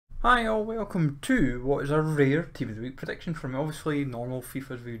Hi all, welcome to what is a rare Team of the Week prediction from me. Obviously, normal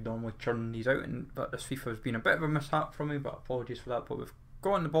FIFAs we normally churn these out, but this FIFA has been a bit of a mishap from me, but apologies for that. But we've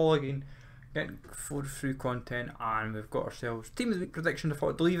got on the ball again, getting through content, and we've got ourselves Team of the Week prediction. I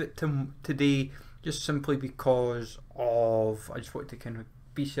thought I'd leave it to today just simply because of I just wanted to kind of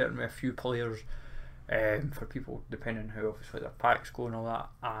be certain with a few players for people, depending on how obviously their packs go and all that,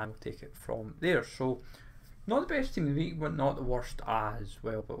 and we'll take it from there. So, not the best Team of the Week, but not the worst as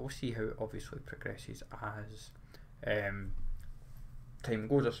well. But we'll see how it obviously progresses as time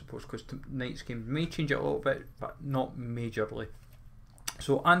goes, I suppose, because tonight's game may change it a little bit, but not majorly.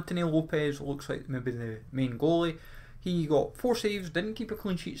 So Antony Lopez looks like maybe the main goalie. He got 4 saves, didn't keep a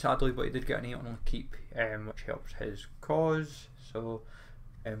clean sheet sadly, but he did get an 8 on keep, which helps his cause. So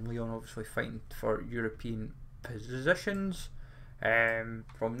Leon obviously fighting for European positions.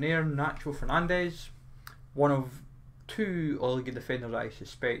 From there, Nacho Fernandez, one of 2 Liga defenders I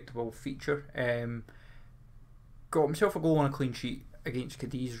suspect will feature. Got himself a goal on a clean sheet against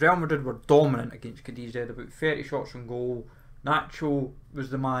Cadiz. Real Madrid were dominant against Cadiz. They had about 30 shots on goal. Nacho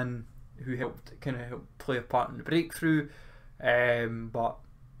was the man who helped play a part in the breakthrough. But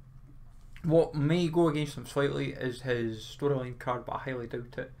what may go against him slightly is his storyline card, but I highly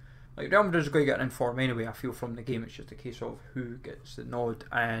doubt it. Like, Real Madrid's going to get an inform anyway, I feel, from the game. It's just a case of who gets the nod,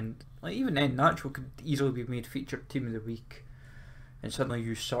 and like even then, Nacho could easily be made featured Team of the Week and suddenly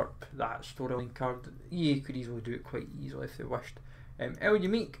usurp that storyline card. EA could easily do it quite easily if they wished. El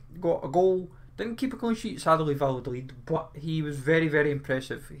Yamik got a goal, didn't keep a clean sheet, sadly Valladolid, but he was very, very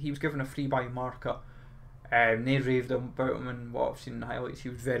impressive. He was given a free by Marca, they raved about him, and what I've seen in the highlights, he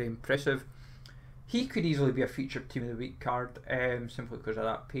was very impressive. He could easily be a featured Team of the Week card, simply because of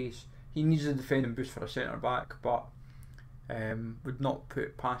that pace. He needs a defending boost for a centre back, but would not put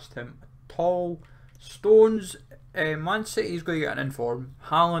it past him at all. Stones, Man City is going to get an inform.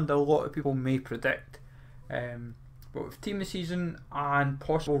 Haaland, a lot of people may predict, but with Team of the Season and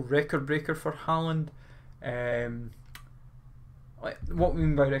possible record breaker for Haaland, like what we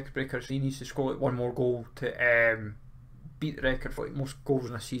mean by record breaker is he needs to score like 1 more goal to beat the record for like most goals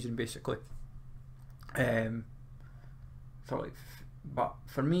in a season, basically. But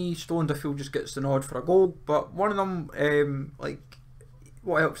for me, Stones I feel just gets the nod for a goal, but one of them, like,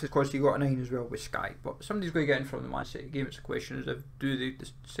 what helps is because you got a 9 as well with Sky, but somebody's going to get in from the Man City game. It's a question is, do they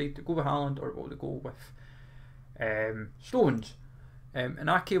decide to go with Haaland or will they go with Stones?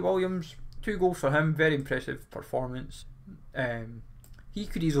 Inaki Williams, 2 goals for him, very impressive performance. He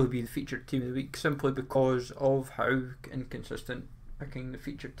could easily be the featured Team of the Week simply because of how inconsistent picking the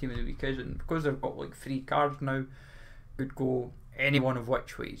featured Team of the Week is, and because they've got like 3 cards now, could go any one of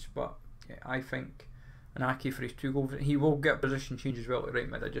which ways. But yeah, I think Inaki for his 2 goals, he will get position change as well to right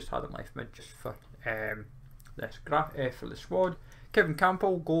mid. I just had him left mid just for this graph for the squad. Kevin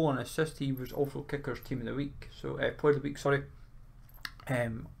Kampl, goal and assist. He was also Kicker's Team of the Week, so Player of the Week, sorry.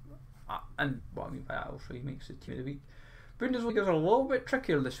 And what I mean by that, also he makes the Team of the Week. Bundesliga is a little bit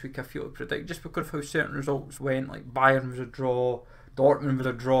trickier this week, I feel, to predict, just because of how certain results went. Like Bayern was a draw, Dortmund was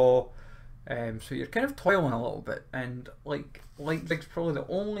a draw, so you're kind of toiling a little bit, and like Leipzig's probably the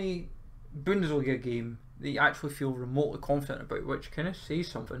only Bundesliga game that you actually feel remotely confident about, which kind of says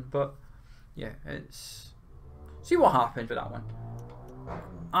something. But yeah, it's see what happens with that one.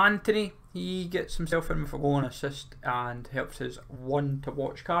 Antony, he gets himself in with a goal and assist and helps his 1 to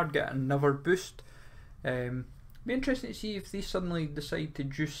watch card get another boost. Be interesting to see if they suddenly decide to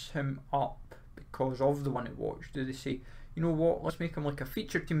juice him up because of the 1 to watch. Do they say, you know what, let's make him like a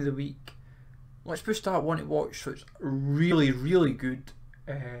featured Team of the Week, let's boost that 1 to watch so it's really, really good.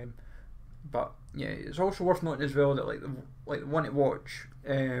 But yeah, it's also worth noting as well that like the 1 to watch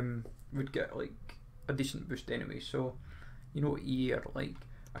would get like a decent boost anyway. So you know, EA are like.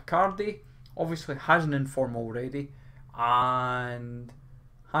 Icardi obviously has an inform already and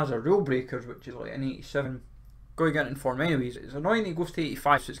has a rule breakers, which is like an 87. Going to get an inform anyways. It's annoying that he goes to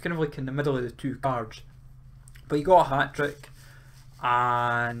 85, so it's kind of like in the middle of the 2 cards. But he got a hat trick,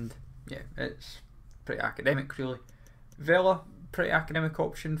 and yeah, it's pretty academic really. Vela, pretty academic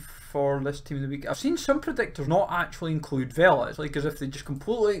option for this Team of the Week. I've seen some predictors not actually include Vela. It's like as if they just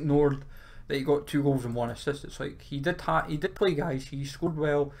completely ignored that he got 2 goals and 1 assist. It's like he did play, guys. He scored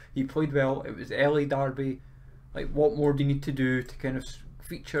well. He played well. It was the LA derby. Like, what more do you need to do to kind of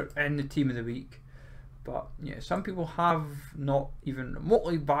feature in the Team of the Week? But yeah, some people have not even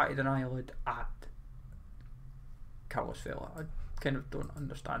remotely batted an eyelid at Carlos Vela. I kind of don't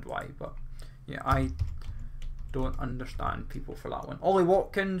understand why, but yeah, I don't understand people for that one. Ollie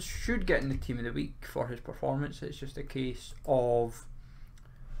Watkins should get in the Team of the Week for his performance. It's just a case of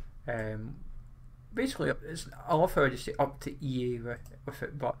basically, I love how I just say up to EA with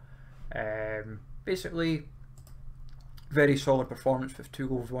it, but basically, very solid performance with 2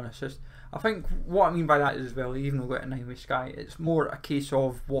 goals, 1 assist. I think what I mean by that is as well, even though we got a 9 with Sky, it's more a case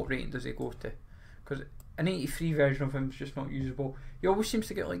of what rating does it go to, because an 83 version of him is just not usable. He always seems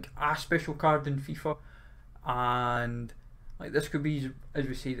to get like a special card in FIFA, and like this could be, as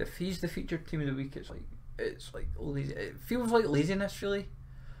we say, if he's the featured team of the week, it's like lazy. It feels like laziness, really.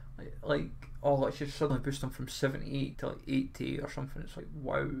 Like oh, let's just suddenly boost him from 78 to like 80 or something. It's like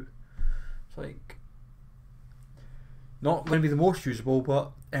wow. It's like not going to be the most usable,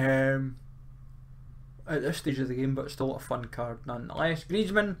 but at this stage of the game, but still a fun card nonetheless.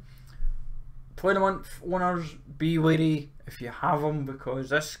 Griezmann, Player of the Month winners, be wary if you have him,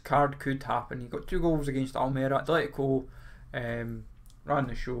 because this card could happen. He got 2 goals against Almera, Atletico, ran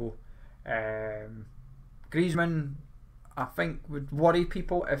the show. Griezmann, I think, would worry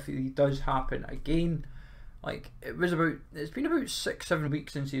people if he does happen again. Like it's been about 6-7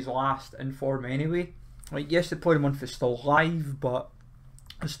 weeks since he's last in form anyway. Like yes, the Player of the Month is still live, but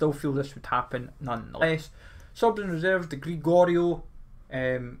I still feel this would happen nonetheless. Subs and reserves, the Gregorio,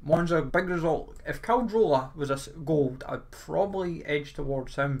 Monza, big result. If Caldrola was a gold, I'd probably edge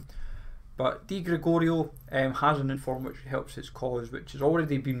towards him. But Di Gregorio has an inform which helps his cause, which has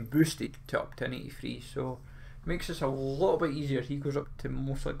already been boosted to up to an 83, so it makes this a little bit easier. He goes up to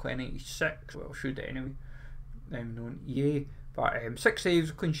most likely an 86, well, should it anyway, known EA. But 6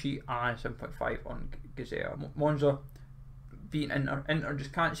 saves, clean sheet, and 7.5 on Gazeta. Monza beating Inter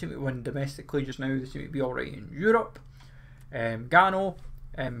just can't seem to win domestically just now. They seem to be alright in Europe. Gano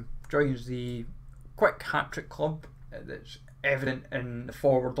joins the quick hat-trick club that's evident in the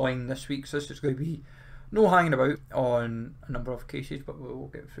forward line this week, so this is going to be no hanging about on a number of cases, but we'll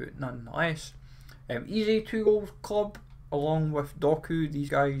get through it nonetheless. Easy 2 goals club along with Doku. These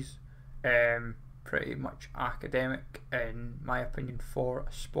guys pretty much academic in my opinion for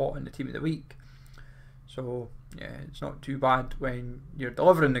a spot in the team of the week, so yeah, it's not too bad when you're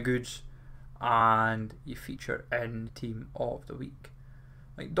delivering the goods and you feature in the team of the week.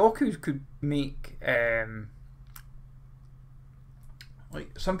 Like Doku could make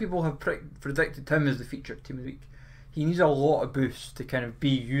like some people have predicted him as the featured team of the week. He needs a lot of boosts to kind of be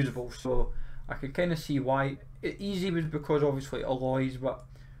usable, so I could kind of see why. Easy was because obviously Aloys, but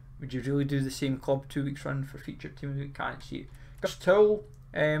would you really do the same club 2 weeks run for featured team of the week? Can't see it. Gus Till,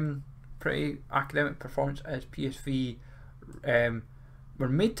 pretty academic performance as PSV were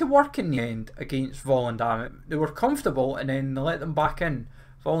made to work in the end against Volendam. They were comfortable and then they let them back in.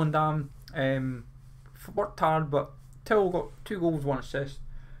 Volendam worked hard, but Till got 2 goals, 1 assist,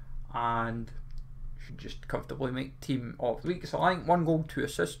 and should just comfortably make team of the week. So I think 1 goal, 2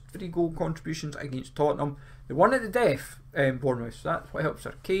 assists, 3 goal contributions against Tottenham. They won at the death, Bournemouth, so that's what helps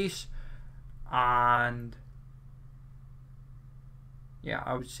their case. And yeah,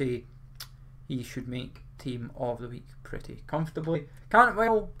 I would say he should make team of the week pretty comfortably.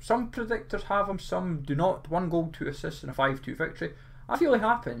 Cantwell, some predictors have him, some do not. 1 goal, 2 assists, and a 5-2 victory. I feel it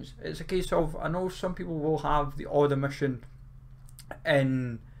happens. It's a case of, I know some people will have the odd omission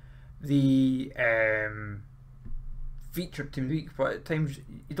in the featured team of the week, but at times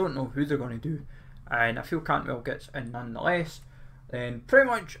you don't know who they're going to do, and I feel Cantwell gets in nonetheless. Then pretty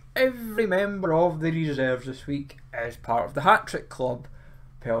much every member of the reserves this week is part of the hat-trick club.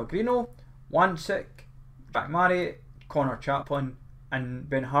 Pellegrino, Wancic, Jack Marriott, Connor Chaplin and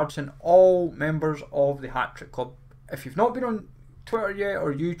Ben Hardson, all members of the hat-trick club. If you've not been on Twitter yet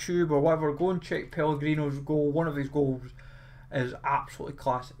or YouTube or whatever, go and check Pellegrino's goal. One of his goals is absolutely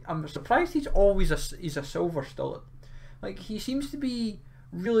classic. I'm surprised he's always he's a silver still. Like, he seems to be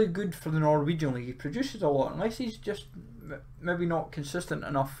really good for the Norwegian league. He produces a lot, unless he's just maybe not consistent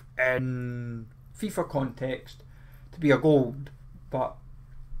enough in FIFA context to be a gold. But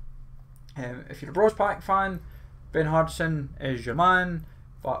if you're a Bros Pack fan, Ben Hardson is your man.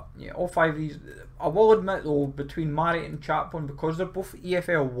 But yeah, all 5 of these, I will admit though, between Marriott and Chaplin, because they're both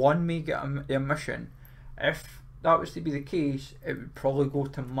EFL 1 may get the omission, if that was to be the case, it would probably go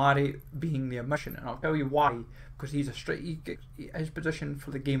to Marriott being the omission, and I'll tell you why. Because he's a his position for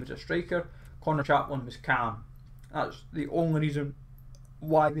the game is a striker. Connor Chaplin was cam. That's the only reason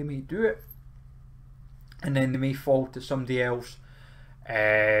why they may do it, and then they may fall to somebody else.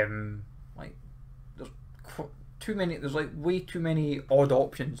 Like there's too many. There's like way too many odd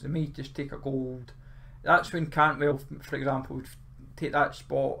options. They may just take a gold. That's when Cantwell, for example, would take that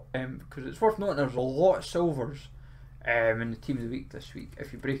spot, because it's worth noting there's a lot of silvers in the team of the week this week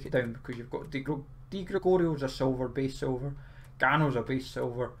if you break it down, because you've got Di Gregorio's a silver, base silver, Gano's a base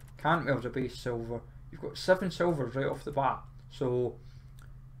silver, Cantwell's a base silver. You've got 7 silvers right off the bat, so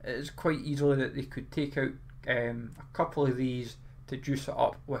it is quite easily that they could take out a couple of these to juice it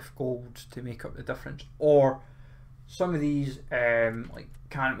up with golds to make up the difference, or some of these, like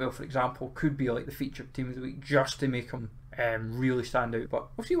Cantwell for example, could be like the featured team of the week just to make them really stand out. But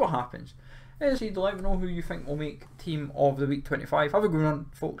we'll see what happens. Let me know who you think will make team of the week 25. Have a good one,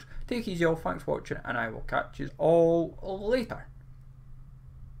 folks. Take it easy, all. Thanks for watching, and I will catch you all later.